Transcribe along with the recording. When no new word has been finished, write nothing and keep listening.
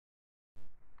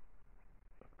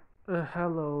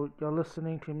Hello, you're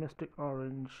listening to Mystic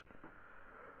Orange.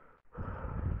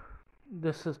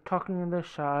 This is Talking in the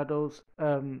Shadows,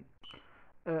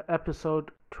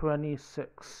 episode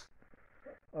 26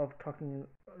 of Talking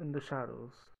in the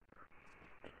Shadows.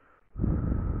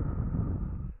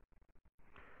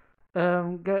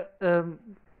 Get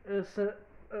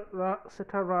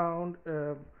sit around.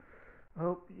 I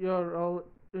hope you're all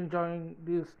enjoying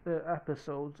these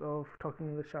episodes of Talking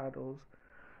in the Shadows.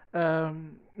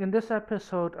 In this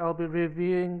episode, I'll be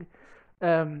reviewing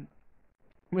um,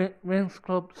 Winx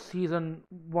Club Season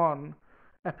 1,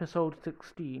 Episode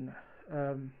 16.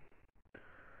 Um,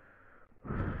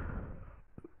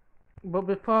 but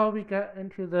before we get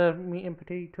into the meat and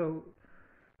potato,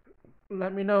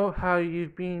 let me know how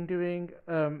you've been doing.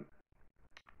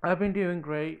 I've been doing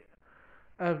great.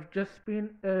 I've just been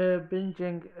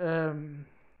binging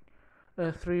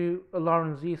through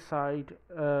Lauren Z's side.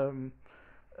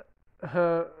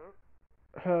 Her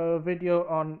her video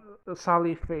on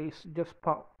Sally Face just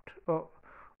popped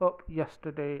up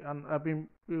yesterday, and I've been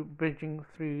binging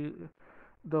through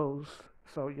those.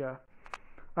 So yeah,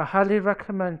 I highly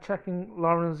recommend checking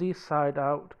Lauren Z's side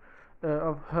out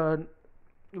of her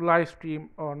live stream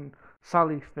on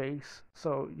Sally Face.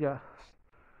 So yeah,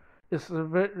 it's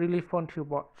really fun to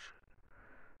watch.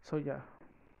 So yeah,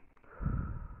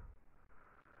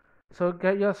 so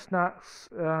get your snacks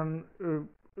and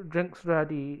drinks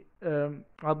ready.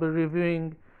 I'll be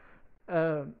reviewing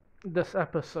uh, this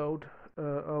episode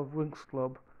of Winx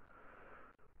Club.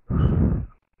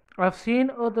 I've seen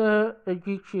other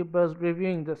YouTubers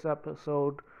reviewing this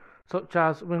episode, such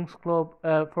as Winx Club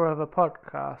Forever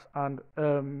Podcast and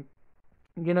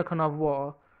Unicorn of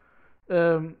War.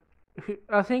 Um,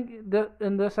 I think that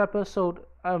in this episode,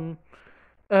 um,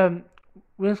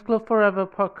 Winx Club Forever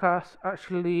Podcast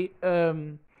actually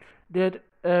did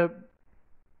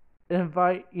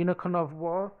invite Unicorn of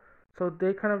War, so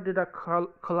they kind of did a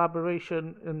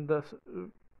collaboration in this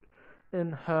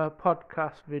in her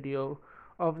podcast video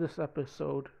of this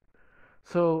episode.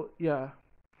 So yeah,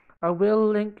 I will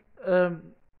link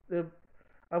the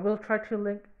I will try to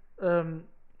link um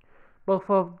both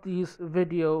of these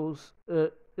videos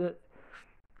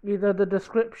either the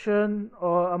description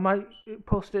or I might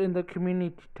post it in the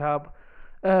community tab.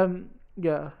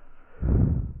 Yeah.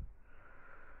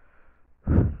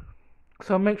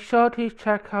 So make sure to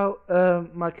check out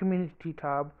my community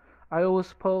tab. I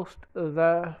always post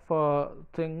there for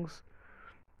things.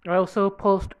 I also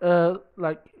post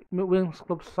like Winx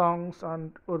Club songs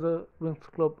and other Winx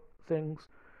Club things.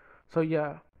 So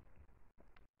yeah,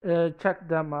 check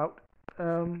them out.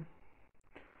 Um,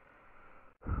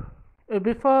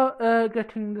 before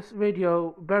getting this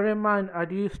video, bear in mind I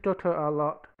do stutter a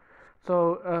lot,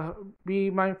 so be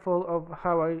mindful of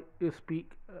how I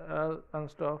speak and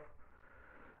stuff.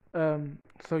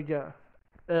 So yeah,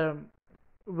 um,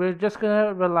 we're just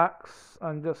gonna relax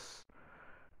and just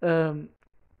um,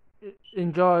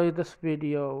 enjoy this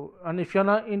video. And if you're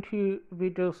not into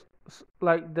videos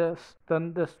like this,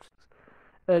 then this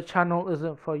channel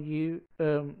isn't for you.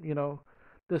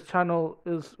 This channel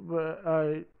is where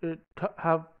I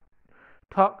have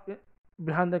talk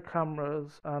behind the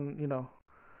cameras, and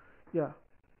yeah.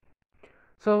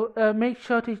 So make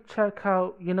sure to check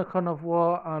out Unicorn of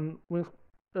War and Wings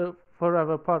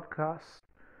Forever podcast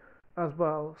as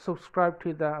well. Subscribe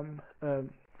to them.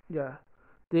 Yeah,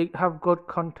 they have good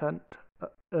content. Uh,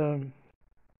 Um,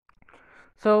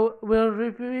 so we're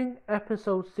reviewing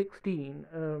episode 16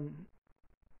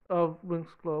 of Winx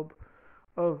Club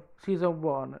of season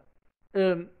one.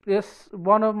 It's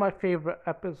one of my favorite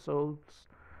episodes.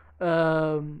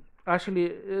 Actually,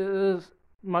 it is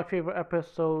my favorite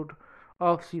episode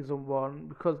of season one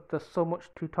because there's so much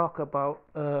to talk about.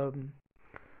 Um,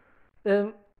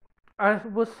 I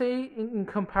would say in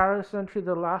comparison to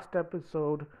the last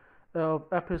episode of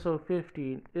episode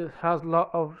 15, it has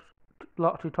lot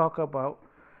to talk about.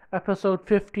 Episode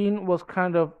 15 was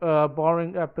kind of a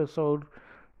boring episode.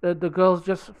 The girls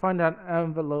just find an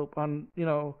envelope, and it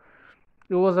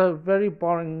was a very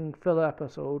boring filler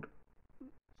episode.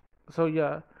 So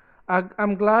yeah,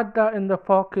 I'm glad that in the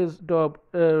Focus dub,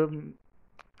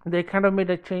 they kind of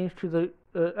made a change to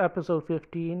the episode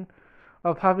 15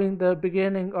 of having the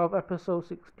beginning of episode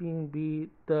 16 be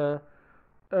the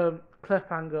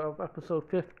cliffhanger of episode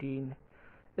 15.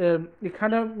 It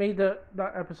kind of made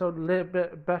that episode a little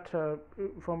bit better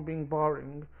from being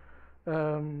boring.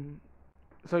 Um,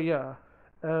 so yeah.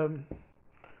 Um,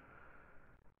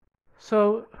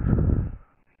 so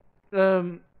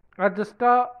um, at the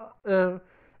start,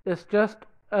 it's just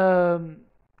um,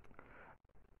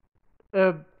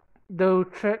 uh, the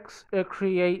tricks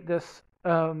create this.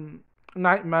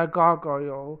 Nightmare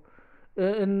Gargoyle.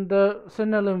 In the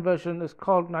Cinnamon version, it's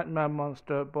called Nightmare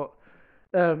Monster, but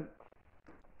um,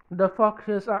 the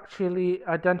foxes actually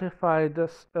identified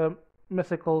this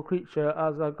mythical creature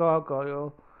as a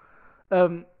gargoyle.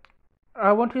 Um,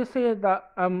 I want to say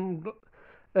that I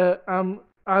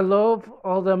love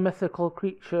all the mythical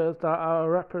creatures that are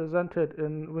represented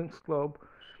in Winx Club.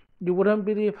 You wouldn't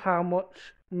believe how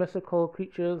much mythical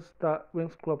creatures that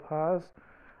Winx Club has.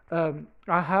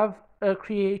 I have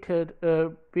created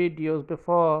videos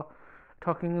before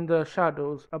talking in the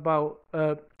shadows about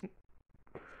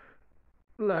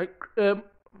like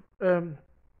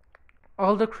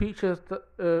all the creatures that,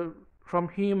 from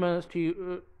humans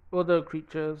to other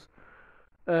creatures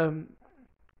um,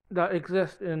 that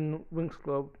exist in Winx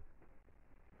Club.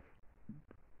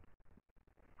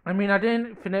 I mean, I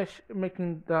didn't finish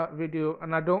making that video,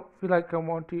 and I don't feel like I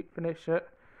want to finish it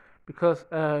because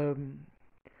it's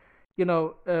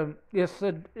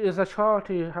a chore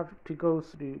to have to go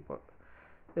through. But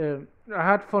I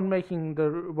had fun making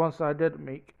the ones I did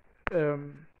make.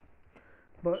 Um,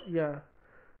 but yeah,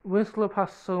 Winx Club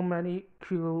has so many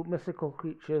cool mythical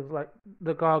creatures, like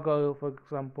the gargoyle, for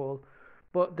example.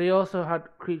 But they also had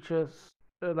creatures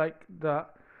like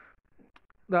that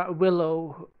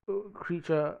willow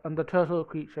creature and the turtle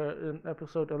creature in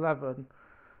episode 11.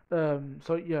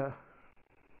 So yeah,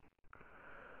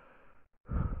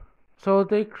 so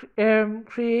they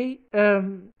create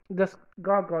this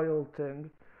gargoyle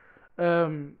thing.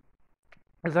 Um,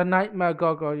 it's a nightmare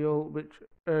gargoyle which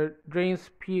drains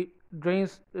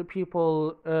the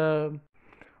people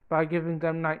by giving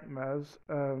them nightmares.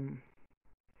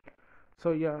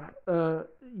 So yeah,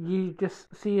 you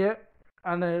just see it,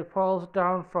 and it falls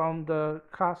down from the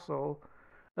castle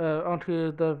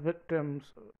onto the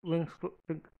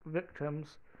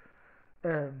victims.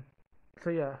 Um, so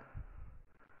yeah,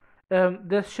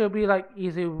 this should be like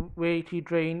easy way to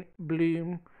drain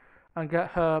Bloom and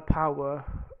get her power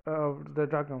of the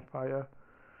Dragonfire.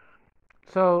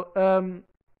 So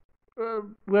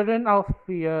we're in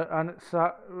Althea and it's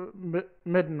at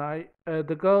midnight.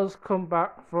 The girls come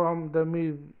back from the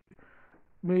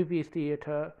movie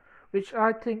theater, which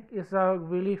I think is a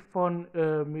really fun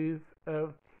move.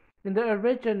 In the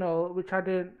original, which I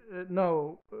didn't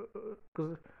know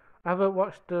because I haven't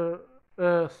watched the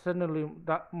Cineloom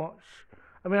that much.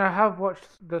 I mean, I have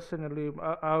watched the Cineloom.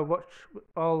 I watch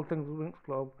all things Winx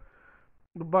Club,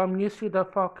 but I'm used to the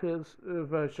Fockers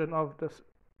version of this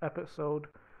episode.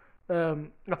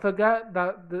 I forget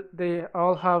that they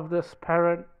all have this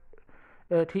parent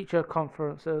teacher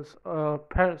conferences,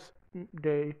 parents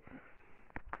day,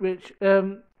 which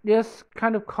is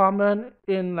kind of common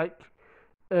in like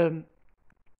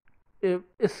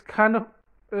it's kind of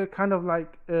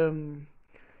like in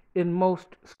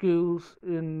most schools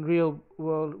in real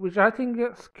world, which I think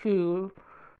it's cool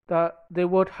that they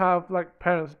would have like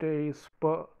parents days,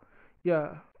 but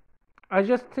yeah, I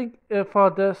just think for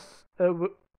this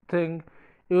thing,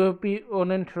 it would be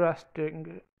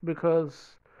uninteresting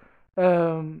because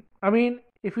I mean,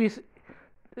 if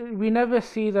we never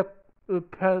see the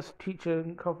parents teacher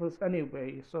conference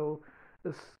anyway, so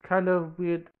it's kind of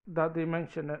weird that they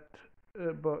mention it.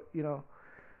 But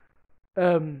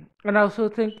and I also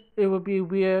think it would be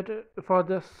weird for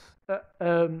this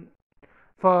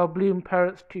for Bloom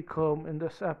parents to come in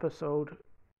this episode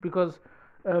because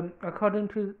according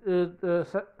to the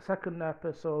second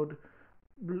episode,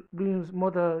 Bloom's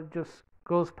mother just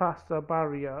goes past the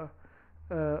barrier.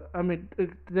 I mean,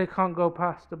 they can't go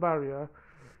past the barrier.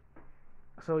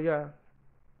 So yeah.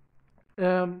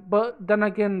 But then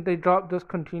again, they drop this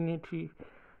continuity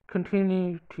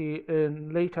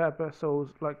in later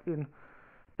episodes, like in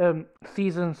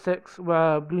season 6,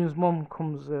 where Bloom's mom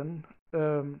comes in,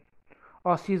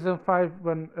 or season 5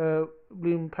 when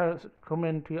Bloom parents come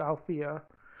into Althea,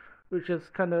 which is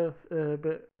kind of a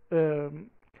bit an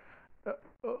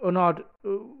odd,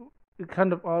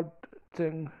 kind of odd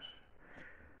thing.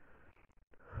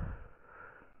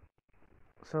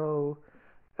 So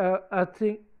I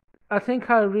think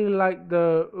I really like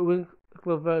the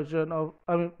Winkler version of,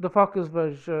 I mean, the Fockers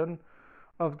version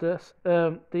of this.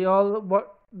 They all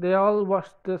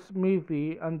watched this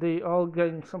movie and they all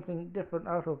getting something different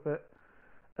out of it.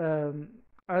 Um,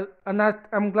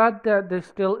 I'm glad that they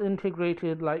still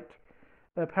integrated like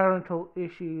parental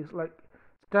issues. Like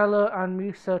Stella and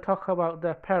Musa talk about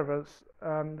their parents,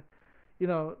 and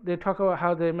they talk about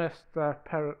how they miss their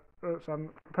parents and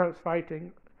parents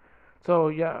fighting. So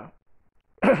yeah,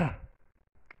 I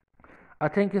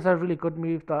think it's a really good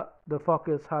move that the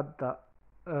Fockers had that.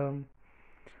 Um,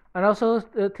 and I also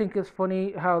think it's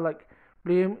funny how like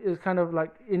Bloom is kind of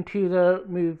like into the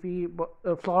movie, but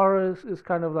Flora is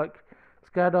kind of like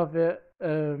scared of it.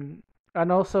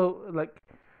 And also like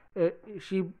uh,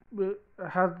 she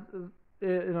had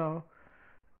you know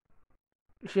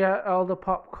she had all the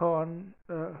popcorn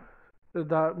that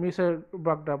Misa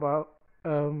bragged about.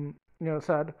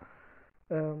 Said.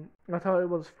 I thought it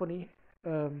was funny.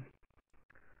 Um,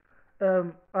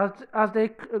 as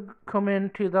they come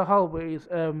into the hallways,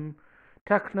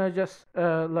 Tekna just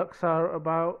looks her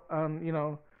about,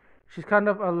 and she's kind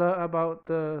of alert about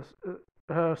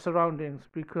her surroundings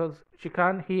because she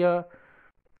can't hear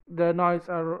the noise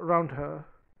around her.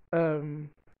 Um,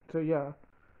 so yeah,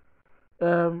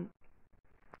 um,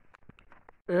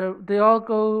 they all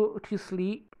go to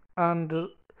sleep, and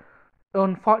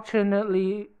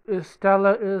unfortunately,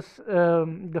 Stella is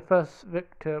the first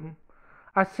victim.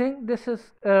 I think this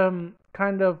is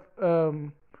kind of uh,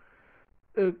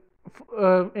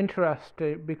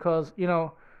 interesting because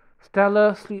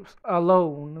Stella sleeps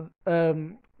alone.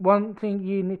 One thing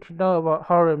you need to know about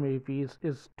horror movies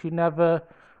is to never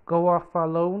go off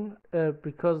alone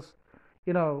because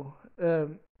you know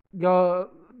you're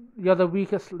the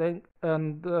weakest link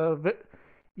and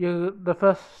you're the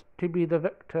first to be the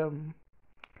victim.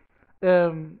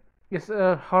 It's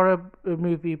a horror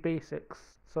movie basics,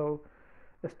 so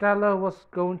Stella was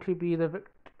going to be the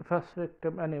first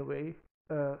victim anyway.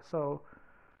 So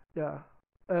yeah.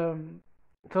 Um,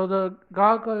 so the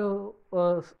gargoyle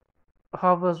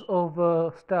hovers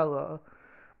over Stella,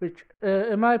 which,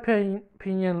 in my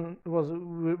opinion, was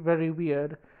very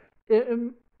weird. It,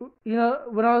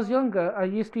 when I was younger, I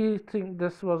used to think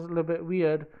this was a little bit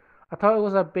weird. I thought it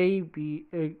was a baby.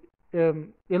 It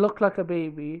looked like a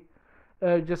baby,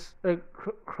 just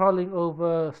crawling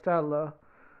over Stella.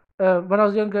 When I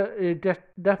was younger, it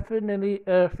definitely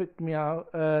freaked me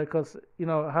out because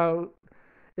how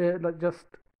it like just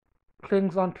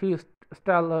clings onto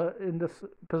Stella in this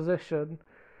position.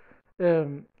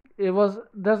 It was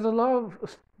there's a lot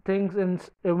of things in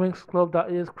Winx Club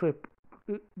that is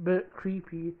bit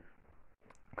creepy,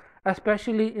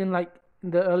 especially in like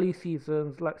the early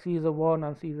seasons, like season one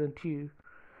and season two.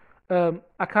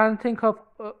 I can't think of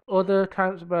other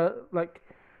times where like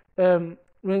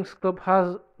Winx Club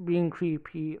has been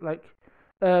creepy. Like,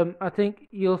 I think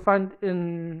you'll find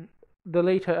in the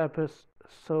later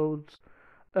episodes,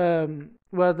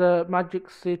 where the Magic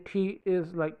City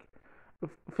is like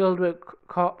filled with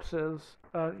corpses.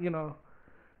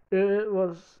 It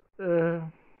was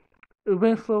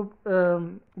Winx Club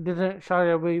didn't shy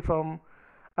away from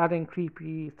adding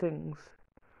creepy things.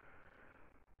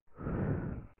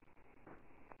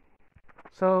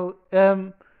 So,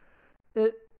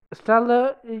 it,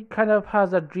 Stella kind of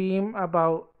has a dream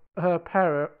about her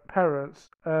parents,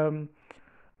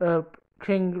 uh,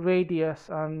 King Radius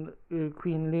and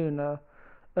Queen Luna.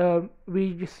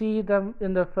 We see them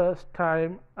in the first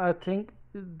time. I think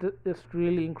it's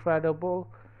really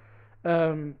incredible.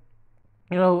 Um,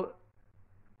 you know,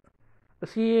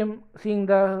 seeing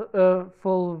the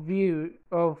full view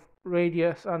of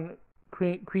Radius and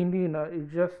Queen Luna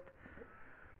is just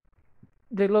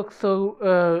they look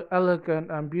so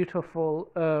elegant and beautiful.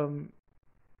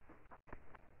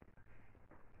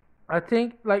 I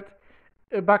think like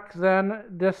back then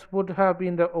this would have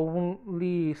been the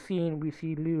only scene we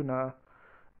see Luna,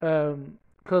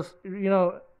 because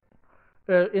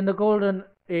in the golden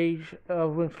age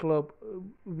of Winx Club,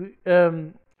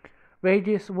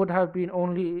 Regis would have been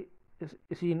only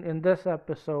seen in this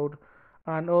episode,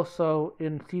 and also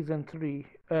in season three.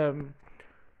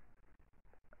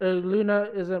 Luna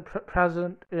isn't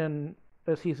present in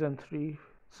season three,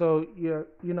 so yeah,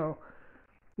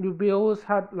 we always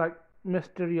had like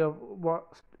mystery of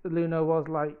what Luna was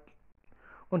like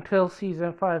until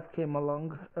season five came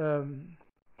along.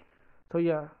 So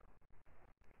yeah,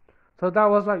 so that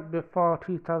was like before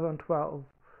 2012.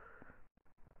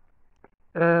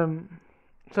 Um,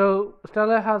 so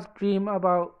Stella has dream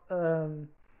about the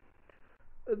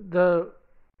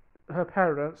her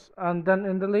parents, and then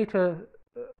in the later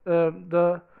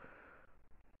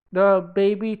the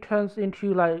baby turns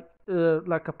into like a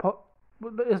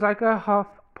it's like a half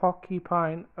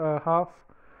porcupine, half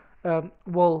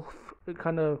wolf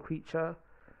kind of creature,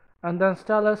 and then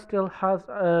Stella still has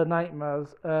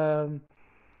nightmares.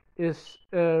 Is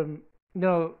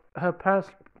her parents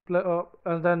split up,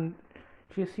 and then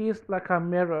she sees like a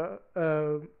mirror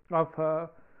of her,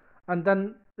 and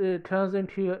then it turns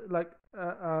into like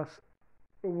a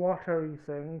watery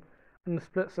thing and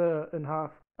splits her in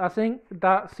half. I think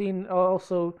that scene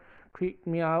also creeped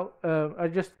me out. I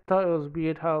just thought it was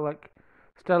weird how like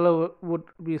Stella would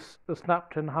be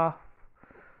snapped in half.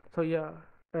 So yeah,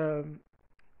 um,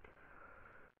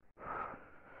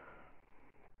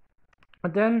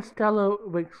 And then Stella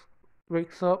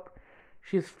wakes up.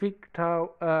 She's freaked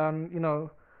out, and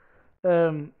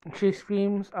she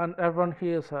screams, and everyone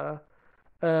hears her.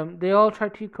 They all try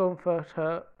to comfort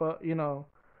her, but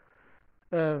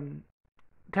um,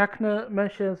 Tekna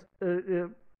mentions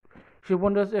she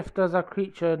wonders if there's a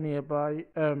creature nearby.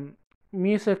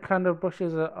 Misa kind of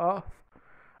brushes it off,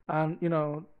 and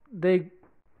they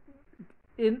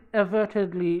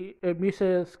inadvertently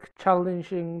Misa is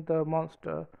challenging the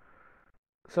monster.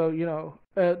 So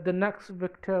the next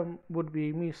victim would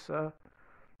be Misa.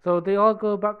 So they all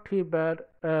go back to bed.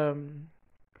 The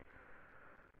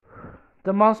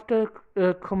monster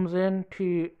comes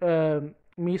into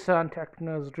Misa and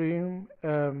Tekna's room,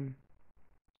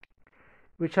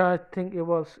 which I think it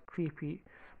was creepy.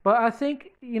 But I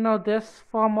think this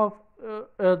form of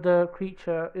the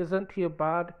creature isn't too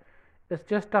bad. It's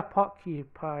just a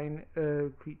porcupine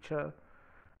creature,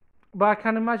 but I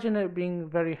can imagine it being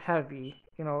very heavy.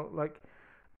 Like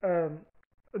um,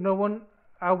 no one.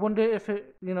 I wonder if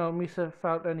Misa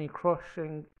felt any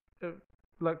crushing,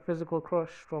 like physical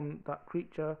crush from that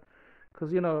creature,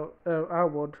 because I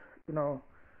would, you know,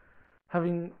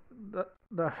 having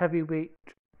the heavy weight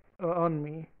on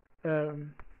me.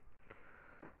 Um,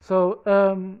 so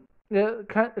yeah, it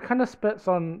kind of spits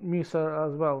on Misa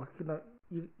as well.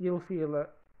 You'll feel it.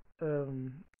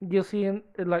 You'll see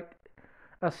like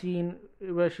a scene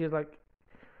where she's like,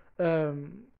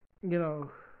 um, you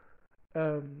know,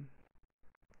 um,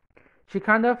 she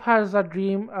kind of has a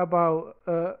dream about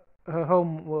her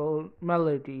home world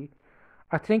Melody.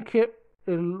 I think it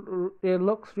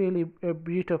looks really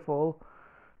beautiful.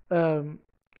 Um,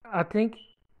 I think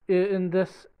in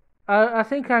this, I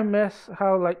think I miss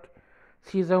how like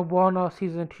season one or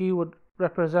season two would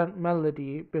represent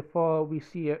Melody before we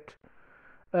see it.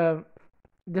 Um,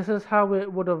 this is how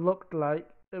it would have looked like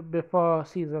before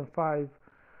season five.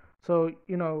 So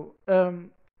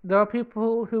there are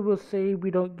people who will say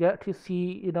we don't get to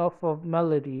see enough of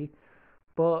Melody,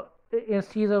 but in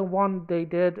season one they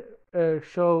did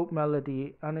show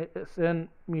Melody, and it's in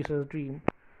Musa's dream.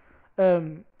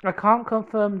 I can't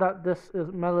confirm that this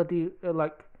is Melody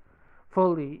like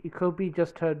fully. It could be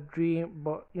just her dream,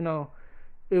 but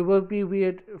it would be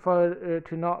weird for it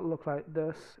to not look like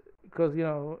this because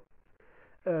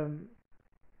um,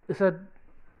 it's a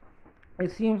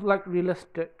it seems like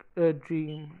realistic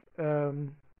dream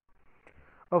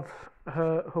of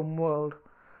her home world,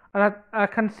 and I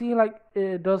can see like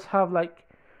it does have like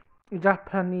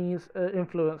Japanese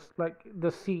influence, like the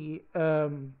sea,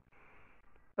 and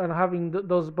having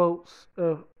those boats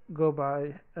go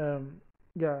by.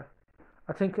 Yeah,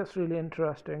 I think it's really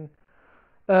interesting.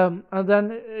 And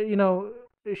then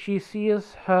she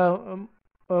sees her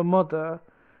mother,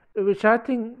 which I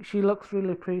think she looks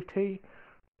really pretty.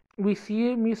 We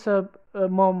see Misa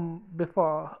mom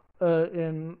before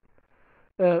in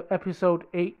episode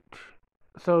 8.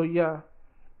 So yeah,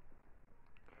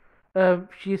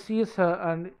 she sees her,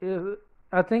 and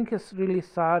I think it's really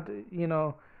sad.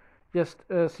 Just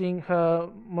seeing her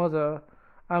mother.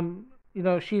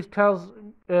 She tells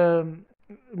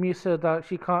Misa that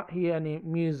she can't hear any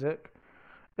music,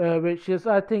 which is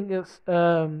I think is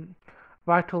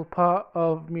vital part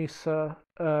of Misa.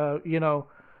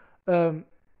 Um,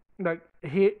 like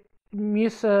he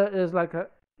Misa is like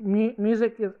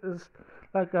music is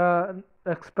like an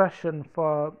expression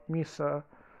for Misa.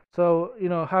 So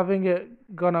having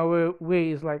it gone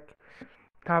away is like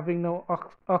having no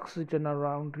oxygen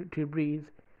around to breathe.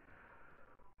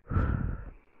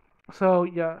 So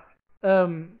yeah,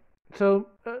 um, so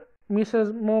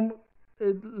Misa's mom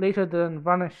later then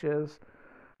vanishes,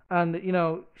 and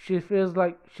she feels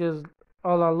like she's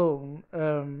all alone.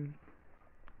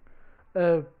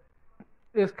 Uh,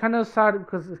 it's kind of sad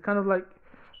because it's kind of like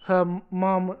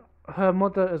her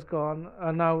mother is gone,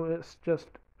 and now it's just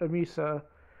Misa.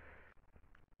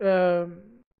 Um,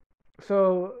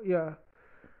 so yeah,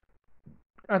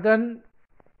 and then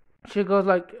she goes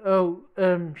like, "Oh,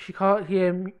 she can't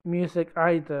hear music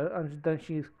either," and then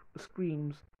she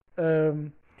screams,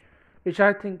 um, which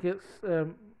I think it's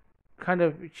kind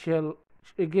of chill.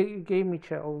 It gave me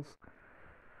chills.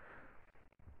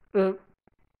 Uh,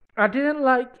 I didn't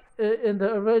like in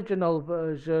the original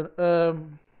version.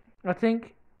 I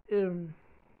think um,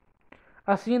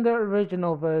 I've seen the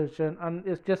original version, and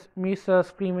it's just Misa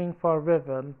screaming for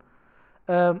Riven.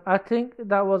 I think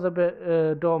that was a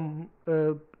bit dumb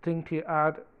thing to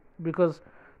add because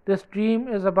this dream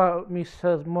is about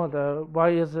Misa's mother. Why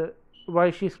is it? Why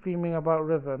is she screaming about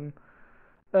Riven?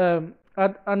 And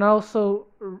also,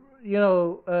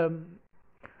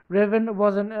 Riven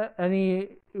wasn't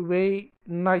any way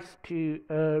nice to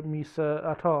Misa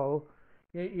at all.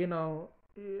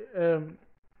 um,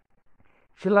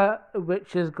 she let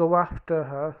witches go after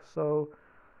her. So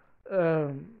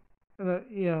um,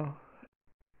 you know,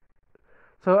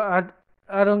 so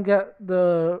I don't get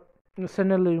the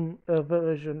Cinnalum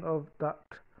version of that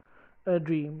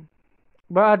dream,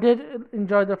 but I did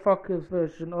enjoy the Fockers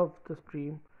version of this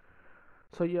dream.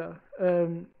 So yeah,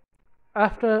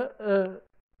 after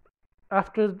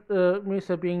after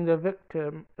Misa being the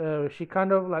victim, she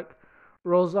kind of like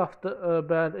rolls off the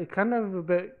bed. It kind of a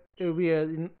bit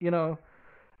weird,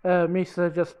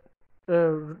 Misa just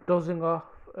dozing off.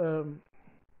 Um,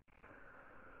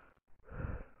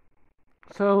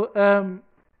 so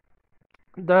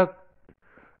the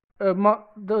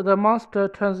the monster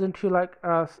turns into like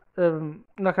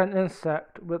an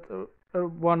insect with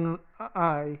one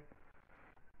eye.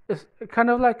 It's kind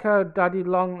of like a daddy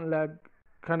long leg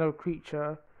kind of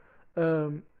creature.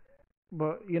 Um,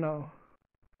 but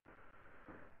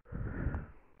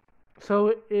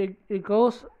so it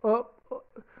goes up.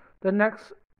 The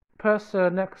next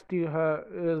person next to her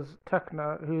is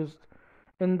Tekna, who's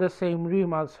in the same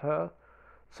room as her.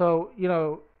 So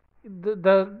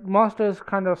the monster is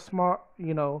kind of smart.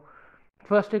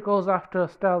 First it goes after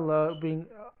Stella being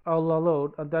all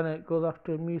alone, and then it goes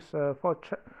after Musa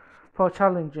for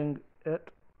challenging it,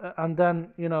 and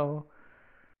then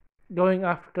going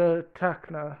after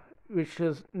Tekna, who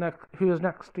is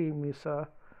next to Musa.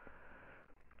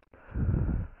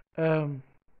 Um,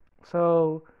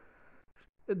 so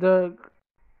the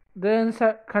the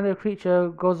insect kind of creature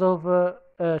goes over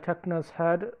Tekna's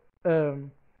head.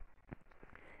 Um,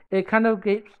 it kind of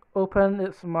gapes open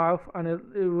its mouth, and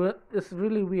it's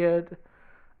really weird.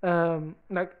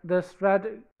 Like this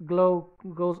red glow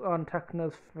goes on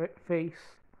Tekna's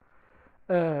face.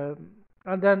 And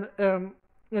then in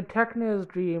Tekna's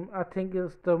dream, I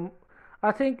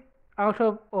think out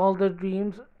of all the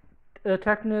dreams,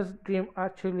 Tekna's dream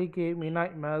actually gave me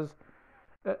nightmares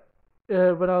uh,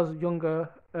 when I was younger.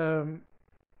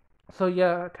 So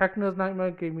yeah, Tekna's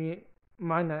nightmare gave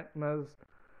my nightmares,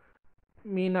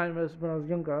 me nightmares when I was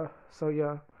younger. So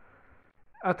yeah,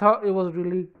 I thought it was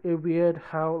really weird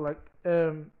how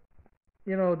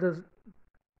there's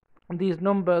these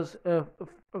numbers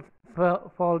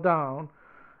fall down,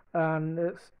 and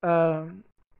it's a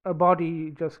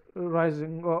body just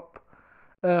rising up.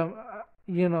 Um, uh,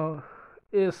 you know,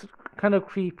 it's kind of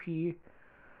creepy,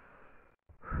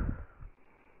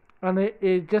 and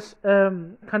it just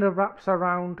kind of wraps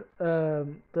around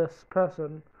this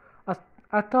person. I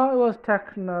I thought it was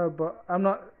Techno, but I'm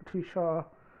not too sure.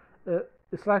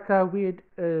 It's like a weird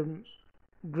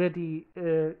gritty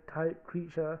type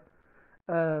creature.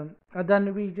 And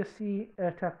then we just see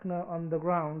Techno on the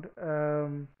ground.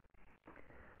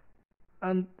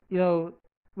 And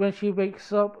when she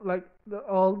wakes up, like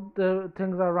all the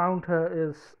things around her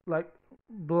is like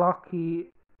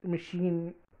blocky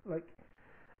machine, like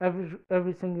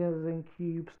everything is in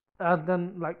cubes. And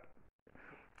then like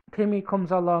Timmy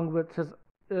comes along with his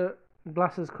uh,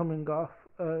 glasses coming off.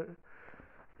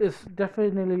 It's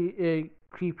definitely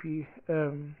creepy.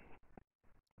 So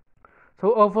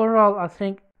overall, I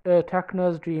think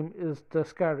Techno's dream is the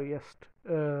scariest.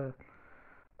 I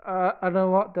don't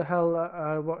know what the hell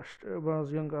I watched when I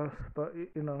was younger, but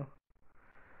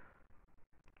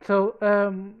So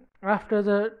after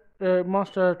the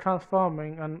monster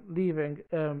transforming and leaving,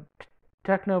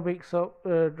 Techno wakes up.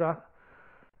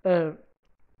 Uh,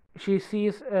 she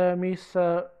sees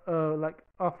Misa like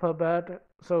off her bed,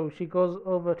 so she goes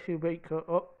over to wake her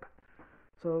up.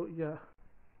 So yeah.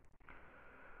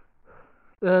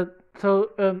 Uh, so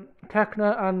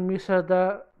Techno and Misa,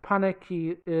 the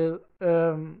panicky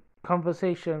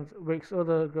conversations wakes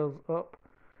other girls up.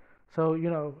 So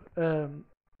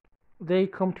they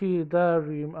come to their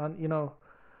room, and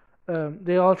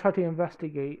they all try to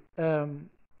investigate.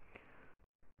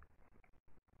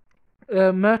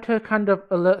 Murta kind of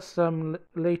alerts them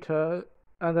later,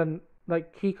 and then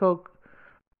like Kiko,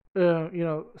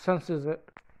 senses it.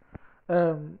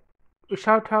 Um,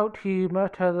 Shout out to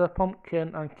Murta the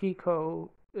Pumpkin and Kiko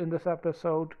in this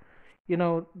episode.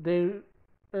 They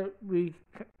we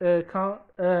can't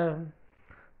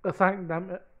thank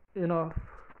them enough.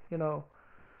 You know,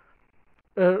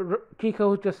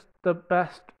 Kiko is just the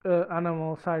best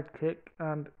animal sidekick,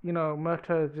 and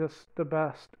Murta is just the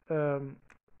best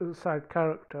side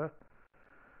character.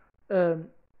 Um,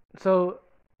 so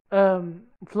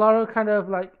Flora kind of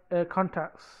like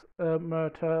contacts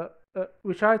Murta,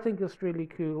 which I think is really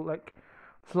cool. Like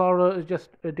Flora is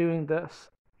just doing this,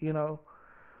 you know.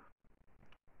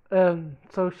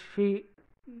 So she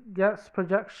gets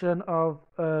projection of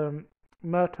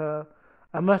Murta,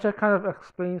 and Murta kind of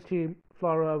explains to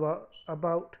Flora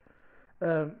about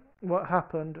what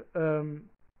happened,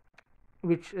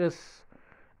 which is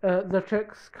the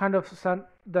tricks kind of sent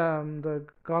them the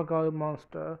gargoyle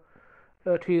monster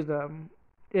to them.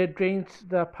 It drains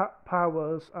their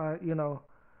powers, uh,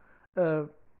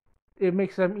 it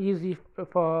makes them easy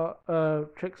for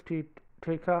tricks to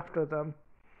take after them.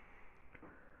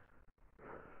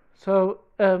 So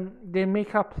they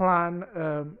make a plan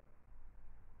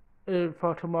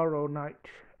for tomorrow night.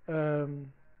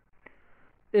 Um,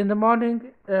 in the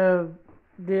morning,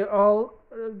 they all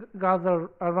gather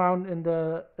around in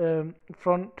the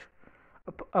front,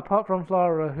 apart from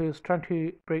Flora, who's trying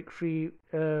to break free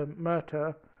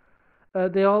Murta.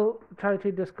 They all try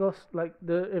to discuss like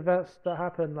the events that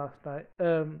happened last night.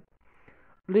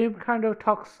 Bloom kind of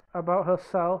talks about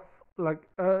herself, like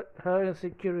her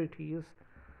insecurities.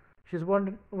 She's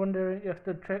wondering if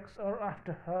the tricks are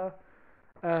after her.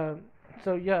 Um,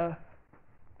 so yeah,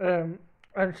 um,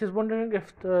 and she's wondering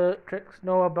if the tricks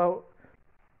know about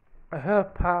her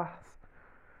path,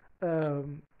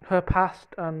 her past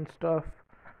and stuff.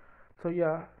 So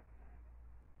yeah,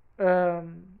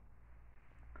 um,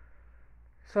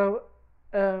 so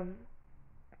um,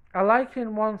 I like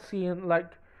in one scene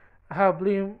like how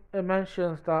Bloom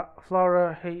mentions that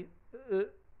Flora uh,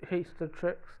 hates the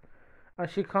tricks, and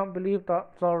she can't believe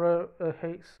that Flora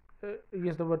hates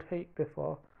used the word hate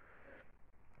before.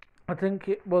 I think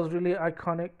it was really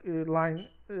iconic line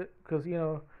because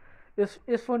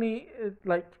it's funny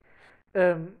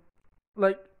um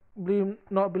like Bloom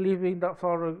not believing that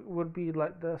Flora would be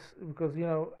like this because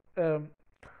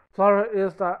Flora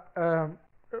is that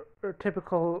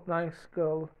typical nice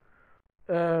girl.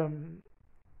 Um,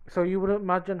 so you would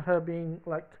imagine her being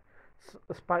like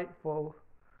spiteful,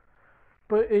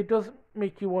 but it does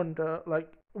make you wonder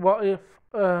like what if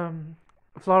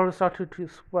Flora started to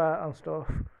swear and stuff.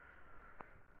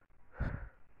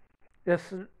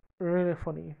 It's really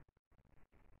funny.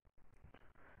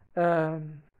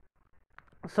 Um,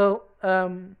 so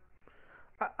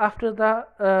after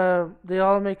that, they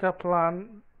all make a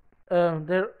plan.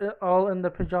 They're all in the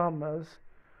pajamas.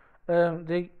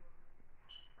 They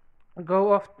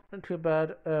go off to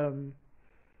bed. Um,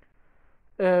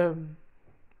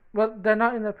 well, they're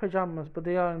not in their pajamas, but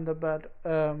they are in the bed.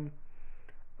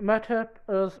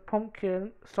 Meta's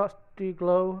pumpkin starts to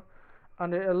glow,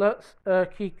 and it alerts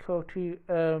Kiko to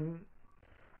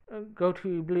go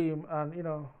to Bloom, and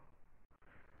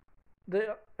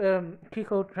the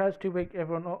Kiko tries to wake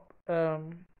everyone up.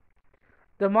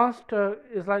 The monster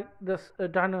is like this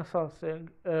dinosaur thing.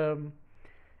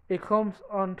 It comes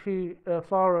onto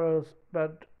Flora's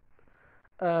bed.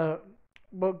 Uh,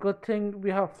 but good thing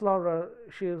we have Flora.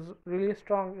 She's really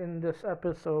strong in this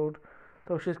episode,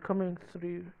 so she's coming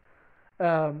through.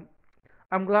 Um,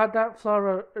 I'm glad that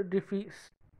Flora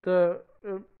defeats the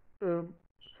uh,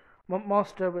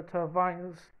 monster with her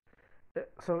vines.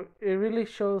 So it really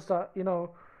shows that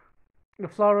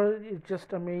Flora is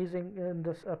just amazing in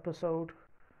this episode.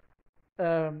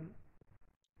 Um,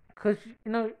 because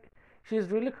she's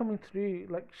really coming through.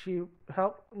 Like she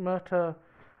helped Murta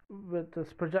with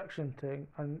this projection thing,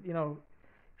 and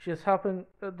she's helping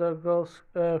the girls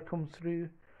come through.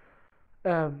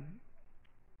 Um,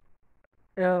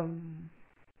 um,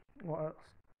 what else?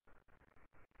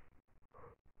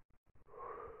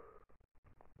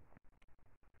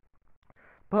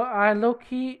 But I low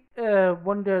key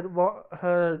wondered what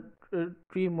her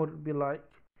dream would be like.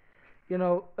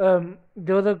 The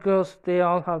other girls they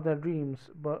all have their dreams,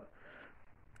 but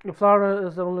Flora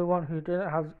is the only one who didn't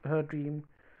have her dream.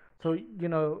 So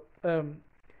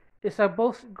it's a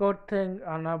both good thing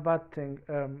and a bad thing.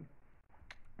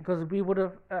 Because we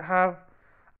would have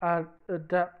a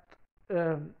depth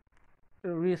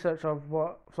research of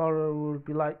what Flora would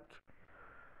be like.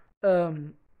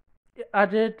 Um, I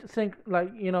did think like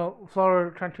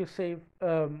Flora trying to save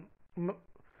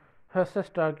her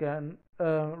sister again,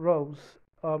 Rose,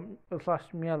 slash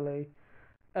Miele.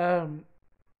 Um,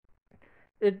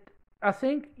 it I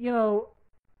think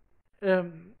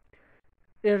um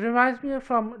it reminds me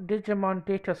from Digimon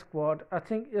Data Squad. I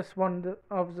think it's one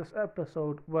of this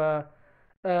episode where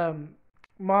um,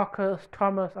 Marcus,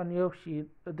 Thomas, and Yoshi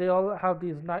they all have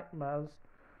these nightmares,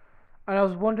 and I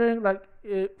was wondering like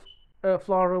if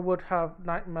Flora would have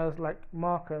nightmares like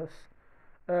Marcus,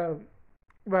 um,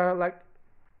 where like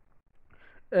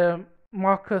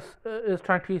Marcus is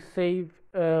trying to save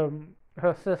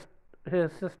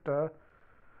his sister.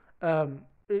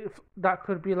 If that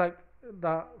could be like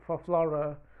that for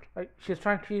Flora. Like she's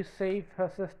trying to save her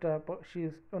sister, but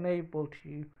she's unable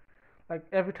to. Like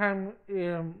every time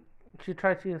she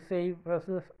tries to save her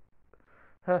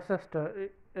sister,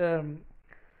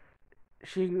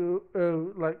 she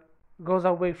like goes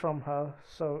away from her,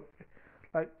 so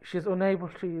like she's unable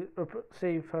to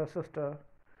save her sister.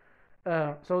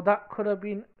 So that could have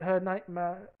been her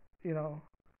nightmare. You know,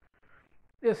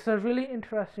 it's a really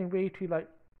interesting way to like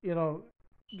you know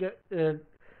get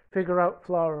figure out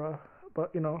Flora,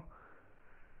 but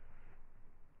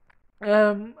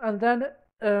and then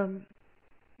um,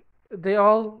 they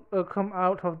all come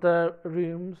out of the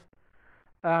rooms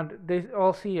and they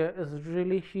all see it as a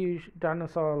really huge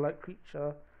dinosaur-like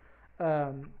creature.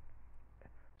 Um,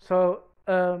 so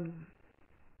um,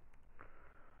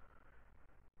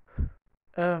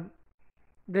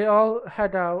 they all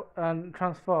head out and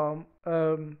transform.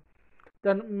 Then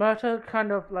Murta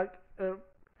kind of like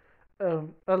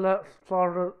alerts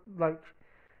Flora like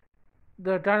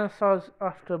the dinosaurs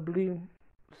after Bloom.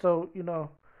 So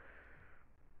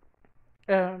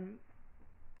um,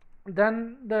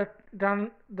 then the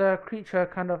creature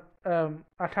kind of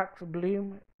attacks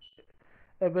Bloom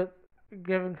with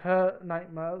giving her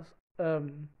nightmares.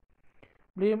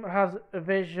 Bloom has a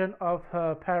vision of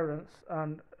her parents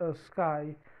and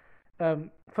Sky.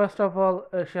 First of all,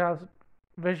 she has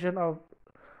vision of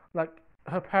like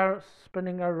her parents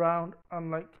spinning around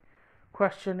and like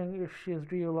questioning if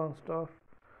she's real and stuff.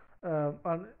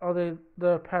 And are they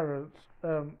the parents?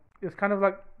 It's kind of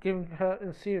like giving her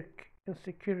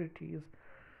insecurities.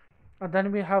 And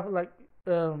then we have like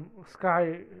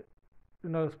Sky,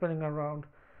 spinning around.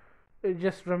 It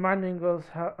just reminding us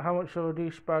how much of a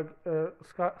douchebag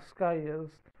Sky is.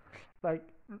 Like,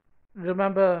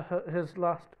 remember his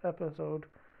last episode?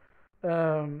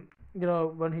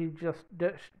 When he just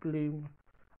ditched Bloom,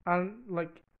 and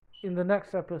like in the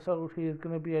next episode, he's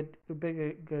gonna be a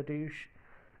bigger douche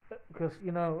because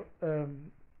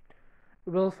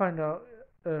we'll find out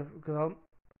because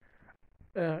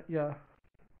yeah,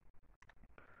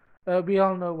 we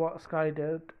all know what Sky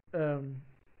did.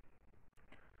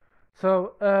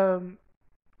 So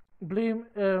Bloom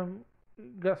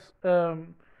gets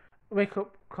wake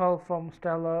up call from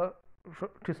Stella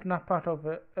to snap out of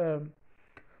it.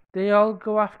 They all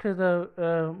go after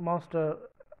the monster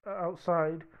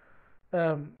outside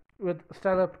with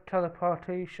Stella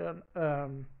teleportation.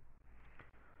 Um,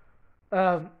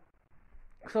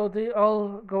 so they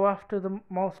all go after the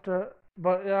monster,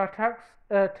 but it attacks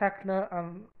Tekna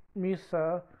and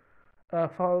Musa,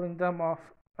 following them off,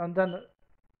 and then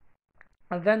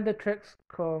the tricks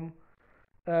come.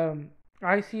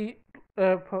 Icy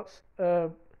puts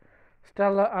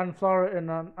Stella and Flora in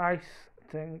an ice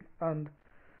thing, and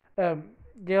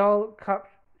they all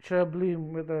capture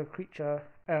Bloom with a creature.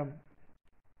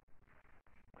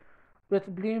 With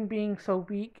Bloom being so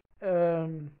weak,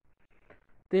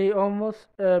 they almost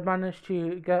managed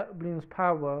to get Bloom's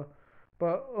power,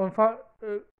 but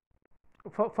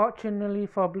fortunately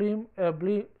for Bloom,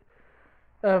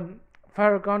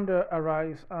 Faragonda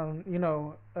arrives and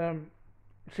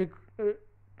she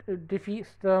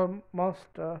defeats the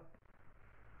monster.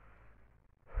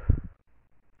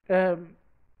 Um,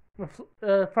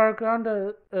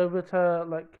 Faragonda with her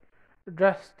like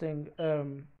dress thing,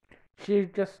 she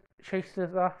just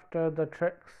chases after the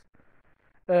tricks.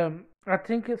 I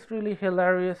think it's really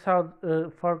hilarious how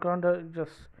Faragonda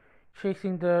just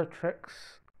chasing the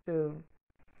tricks. Um,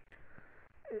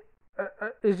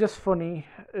 it's just funny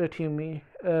to me.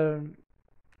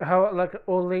 How like an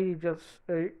old lady just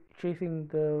chasing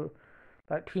the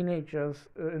like teenagers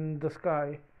in the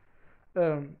sky.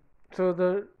 So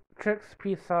the tricks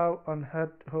peace out and head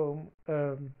home.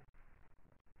 And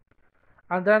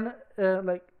then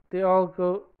like they all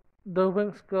go. The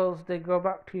Winx girls they go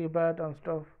back to bed and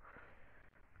stuff.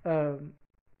 Um,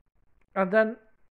 and then